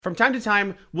From time to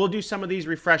time, we'll do some of these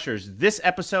refreshers. This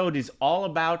episode is all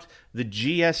about the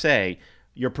GSA,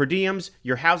 your per diems,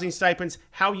 your housing stipends,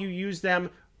 how you use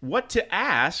them, what to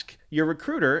ask your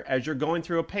recruiter as you're going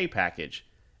through a pay package.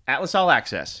 Atlas All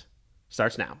Access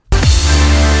starts now.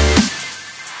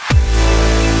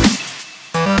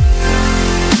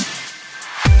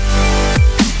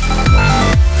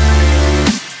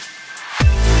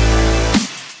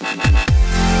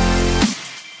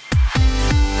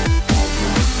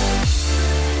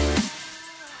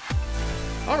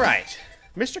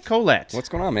 Mr. Colette. What's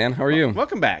going on, man? How are you?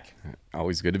 Welcome back.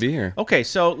 Always good to be here. Okay,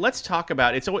 so let's talk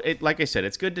about like I said,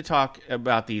 it's good to talk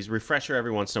about these refresher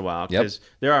every once in a while because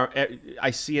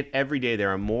I see it every day. There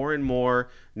are more and more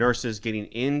nurses getting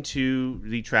into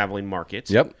the traveling market.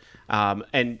 Yep.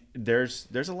 And there's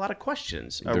a lot of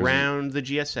questions around the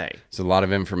GSA. It's a lot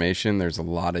of information. There's a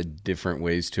lot of different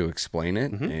ways to explain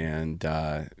it, and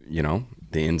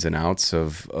the ins and outs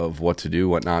of what to do,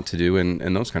 what not to do,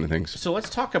 and those kind of things. So let's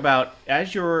talk about,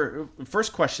 as your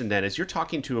first question then, is you're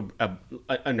talking to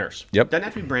a nurse. Yep. Doesn't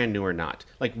have to be brand new or not.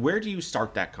 Like, where do you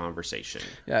start that conversation?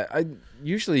 Yeah, I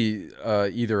usually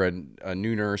either a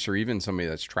new nurse or even somebody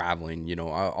that's traveling,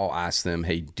 I'll ask them,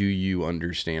 hey, do you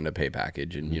understand a pay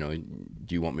package? And,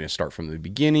 do you want me to start from the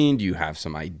beginning? Do you have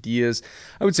some ideas?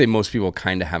 I would say most people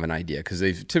kind of have an idea because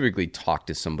they've typically talked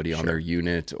to somebody on their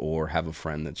unit or have a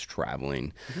friend that's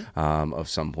traveling of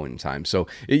some point in time. So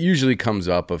it usually comes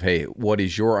up of, hey, what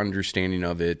is your understanding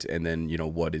of it? And then,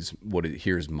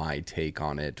 here's my take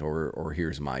on it or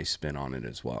here's my spin on it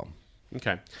as well.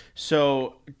 Okay.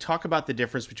 So talk about the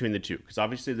difference between the two, because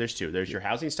obviously there's two. There's your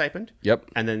housing stipend.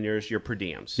 Yep. And then there's your per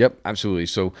diems. Yep, absolutely.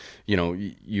 So,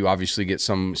 you obviously get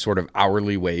some sort of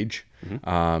hourly wage.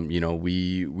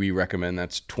 We recommend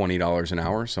that's $20 an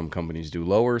hour. Some companies do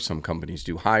lower, some companies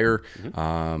do higher.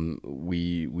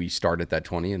 We start at that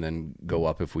 20 and then go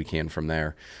up if we can from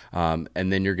there. And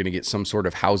then you're going to get some sort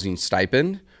of housing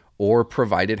stipend or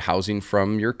provided housing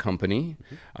from your company,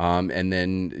 and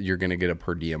then you're going to get a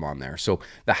per diem on there. So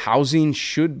the housing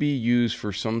should be used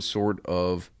for some sort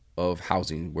of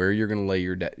housing where you're going to lay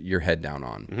your head down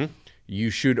on. You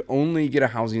should only get a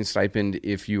housing stipend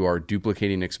if you are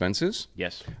duplicating expenses.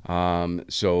 Yes.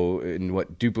 So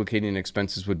what duplicating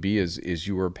expenses would be is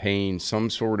you are paying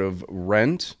some sort of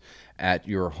rent at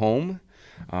your home,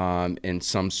 and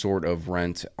some sort of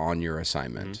rent on your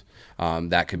assignment.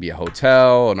 That could be a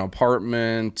hotel, an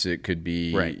apartment. It could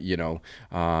be,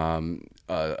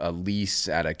 a lease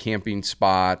at a camping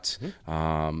spot,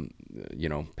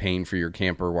 paying for your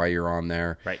camper while you're on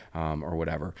there, or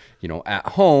whatever. At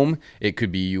home, it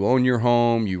could be you own your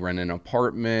home, you rent an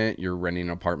apartment, you're renting an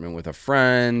apartment with a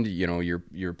friend,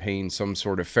 you're paying some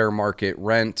sort of fair market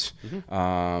rent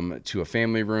to a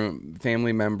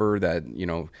family member that,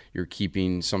 you're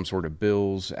keeping some sort of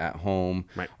bills at home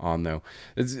on there.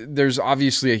 There's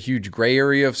obviously a huge gray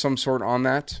area of some sort on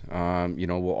that.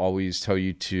 We'll always tell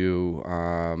you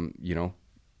to,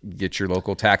 get your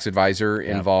local tax advisor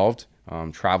involved.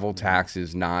 Travel tax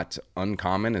is not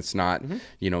uncommon. It's not,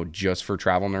 just for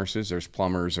travel nurses. There's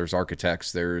plumbers, there's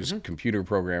architects, there's computer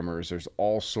programmers, there's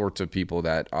all sorts of people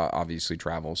that obviously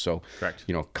travel. So,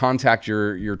 contact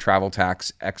your travel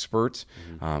tax expert,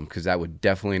 because that would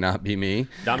definitely not be me.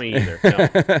 Not me either.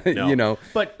 No.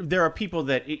 But there are people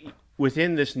that...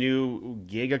 Within this new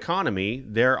gig economy,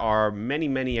 there are many,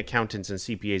 many accountants and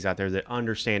CPAs out there that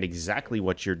understand exactly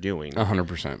what you're doing.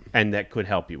 100%. And that could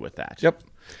help you with that. Yep.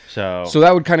 So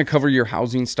that would kind of cover your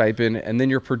housing stipend, and then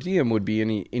your per diem would be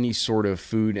any sort of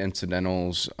food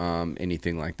incidentals,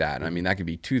 anything like that. I mean, that could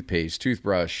be toothpaste,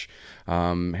 toothbrush,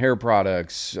 hair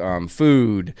products,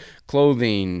 food,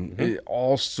 clothing,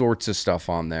 all sorts of stuff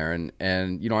on there.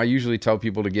 And I usually tell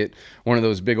people to get one of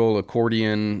those big old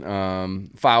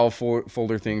accordion file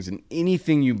folder things, and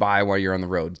anything you buy while you're on the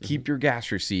road. Keep your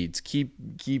gas receipts. Keep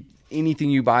anything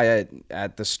you buy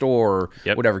at the store,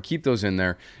 whatever, keep those in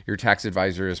there. Your tax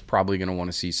advisor is probably going to want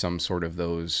to see some sort of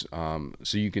those,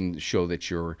 so you can show that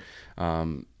you're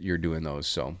doing those.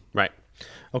 So right,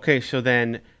 okay. So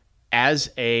then,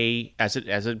 as a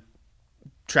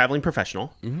traveling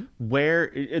professional, where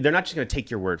they're not just going to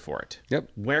take your word for it. Yep.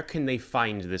 Where can they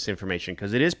find this information?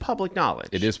 Because it is public knowledge.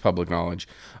 It is public knowledge.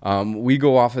 We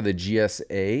go off of the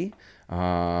GSA.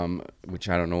 Which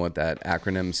I don't know what that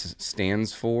acronym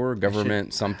stands for,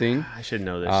 government something. I should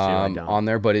know this too. I don't. On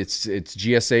there, but it's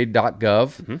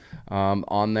gsa.gov.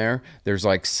 On there, there's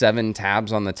like 7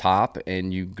 tabs on the top,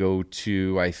 and you go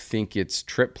to, I think it's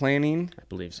trip planning. I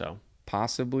believe so.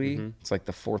 Possibly. It's like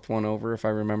the 4th one over, if I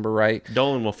remember right.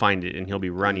 Dolan will find it, and he'll be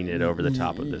running it over the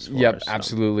top of this for Yep, us,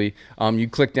 absolutely. You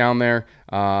click down there,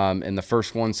 and the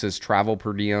first one says travel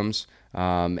per diems.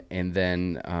 and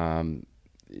then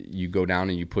you go down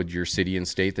and you put your city and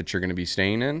state that you're going to be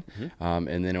staying in, and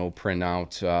then it'll print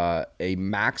out a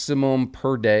maximum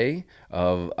per day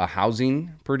of a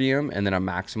housing per diem and then a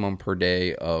maximum per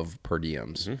day of per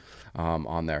diems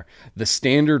on there. The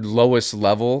standard lowest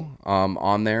level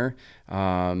on there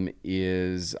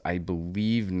is, I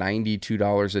believe,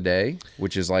 $92 a day,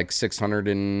 which is like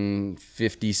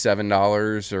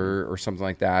 $657 or something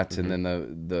like that. And then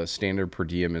the standard per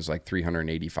diem is like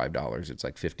 $385. It's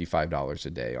like $55 a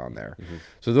day on there.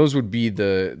 So those would be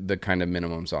the kind of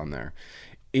minimums on there.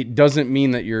 It doesn't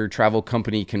mean that your travel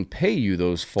company can pay you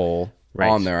those full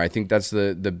on there. I think that's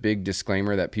the big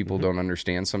disclaimer that people don't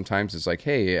understand sometimes. It's like,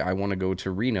 hey, I want to go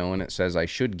to Reno and it says I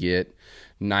should get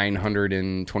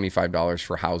 $925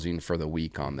 for housing for the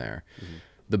week on there.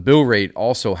 The bill rate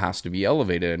also has to be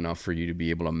elevated enough for you to be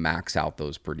able to max out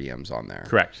those per diems on there.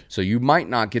 Correct. So you might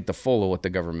not get the full of what the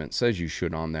government says you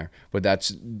should on there, but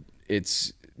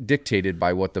it's dictated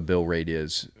by what the bill rate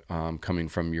is coming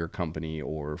from your company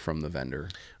or from the vendor.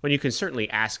 Well, you can certainly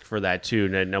ask for that too.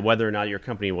 Now, whether or not your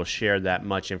company will share that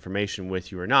much information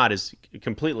with you or not is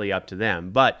completely up to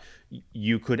them. But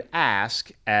you could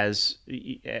ask as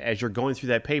you're going through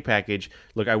that pay package,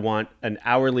 look, I want an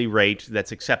hourly rate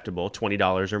that's acceptable,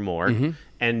 $20 or more,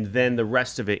 and then the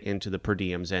rest of it into the per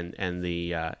diems and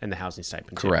the housing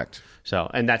stipend. Correct.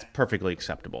 So, and that's perfectly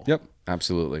acceptable. Yep,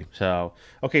 absolutely. So,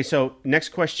 okay, so next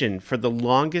question. For the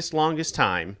longest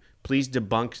time, please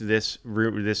debunk this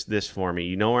for me.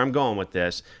 You know where I'm going with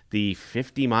this. The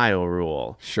 50-mile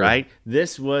rule, sure. Right?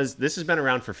 This has been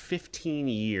around for 15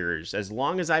 years. As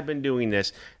long as I've been doing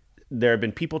this, there have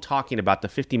been people talking about the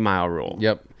 50-mile rule.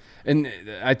 Yep. And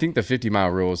I think the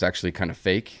 50-mile rule is actually kind of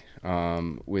fake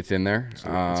within there. It's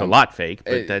a lot fake,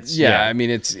 but that's... Yeah, I mean,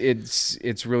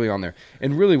 it's really on there.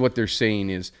 And really what they're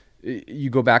saying is, you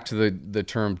go back to the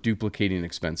term duplicating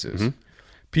expenses.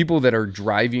 People that are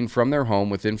driving from their home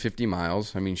within 50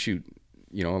 miles, I mean, shoot,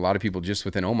 a lot of people just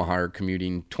within Omaha are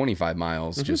commuting 25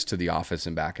 miles just to the office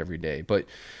and back every day. But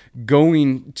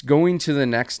going to the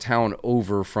next town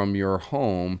over from your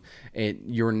home, and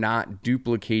you're not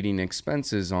duplicating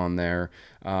expenses on there,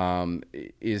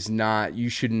 you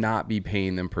should not be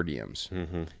paying them per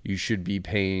diems. You should be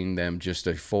paying them just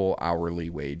a full hourly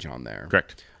wage on there.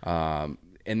 Correct.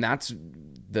 And that's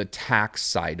the tax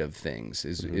side of things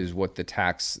is what the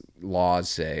tax laws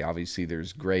say. Obviously,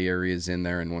 there's gray areas in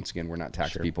there. And once again, we're not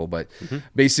tax people. But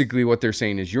basically what they're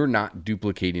saying is you're not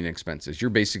duplicating expenses.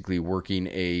 You're basically working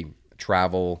a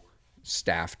travel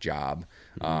staff job,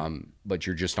 but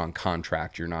you're just on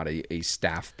contract. You're not a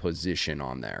staff position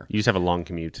on there. You just have a long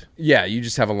commute. Yeah, you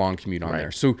just have a long commute on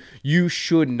there. So you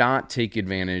should not take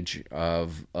advantage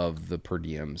of the per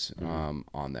diems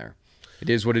on there. It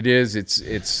is what it is.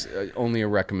 It's only a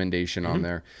recommendation on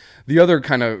there. The other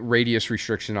kind of radius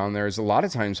restriction on there is a lot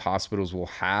of times hospitals will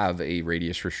have a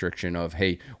radius restriction of,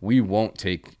 hey, we won't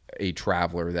take a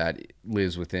traveler that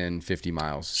lives within 50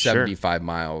 miles, 75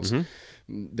 miles.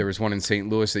 There was one in St.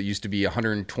 Louis that used to be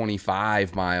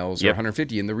 125 miles or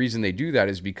 150. And the reason they do that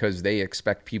is because they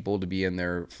expect people to be in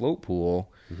their float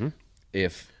pool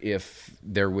if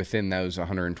they're within those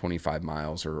 125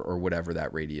 miles or whatever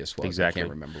that radius was. Exactly. I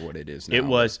can't remember what it is now. It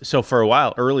was, so for a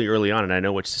while, early on, and I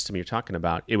know which system you're talking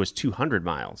about, it was 200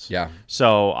 miles. Yeah.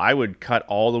 So I would cut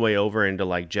all the way over into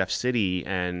like Jeff City,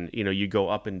 and you go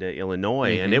up into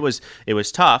Illinois, and it was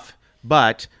tough.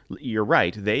 But you're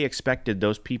right. They expected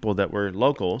those people that were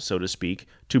local, so to speak,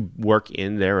 to work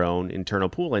in their own internal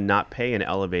pool and not pay an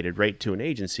elevated rate to an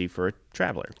agency for a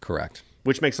traveler. Correct.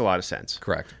 Which makes a lot of sense.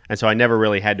 Correct. And so I never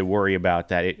really had to worry about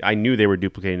that. I knew they were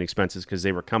duplicating expenses because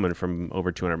they were coming from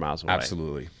over 200 miles away.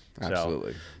 Absolutely.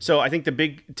 So I think the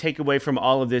big takeaway from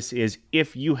all of this is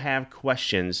if you have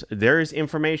questions, there is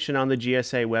information on the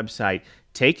GSA website.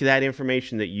 Take that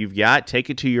information that you've got, take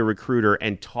it to your recruiter,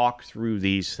 and talk through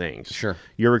these things. Sure.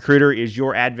 Your recruiter is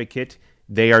your advocate.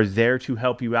 They are there to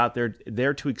help you out. They're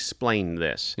there to explain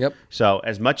this. Yep. So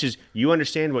as much as you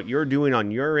understand what you're doing on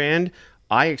your end,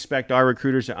 I expect our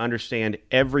recruiters to understand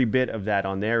every bit of that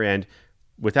on their end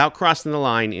without crossing the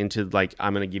line into like,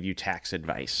 I'm going to give you tax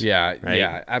advice. Yeah, right?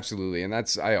 Yeah, absolutely. And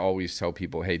I always tell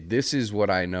people, hey, this is what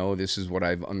I know. This is what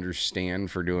I've understand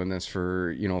for doing this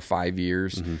for, 5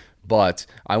 years. But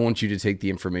I want you to take the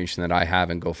information that I have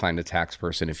and go find a tax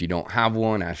person. If you don't have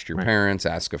one, ask your parents,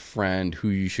 ask a friend who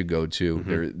you should go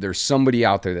to. There's somebody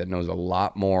out there that knows a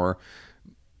lot more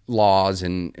laws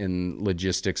and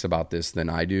logistics about this than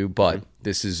I do, but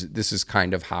this is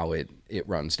kind of how it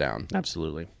runs down.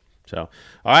 Absolutely. So,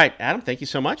 all right, Adam, thank you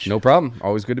so much. No problem.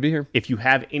 Always good to be here. If you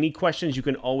have any questions, you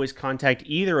can always contact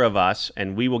either of us,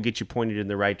 and we will get you pointed in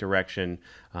the right direction.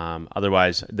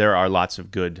 Otherwise, there are lots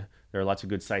of good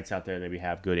sites out there that we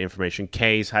have good information.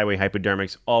 Kay's Highway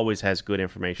Hypodermics always has good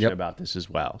information about this as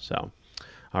well. So,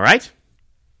 all right.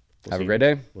 Have a great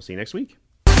day. We'll see you next week.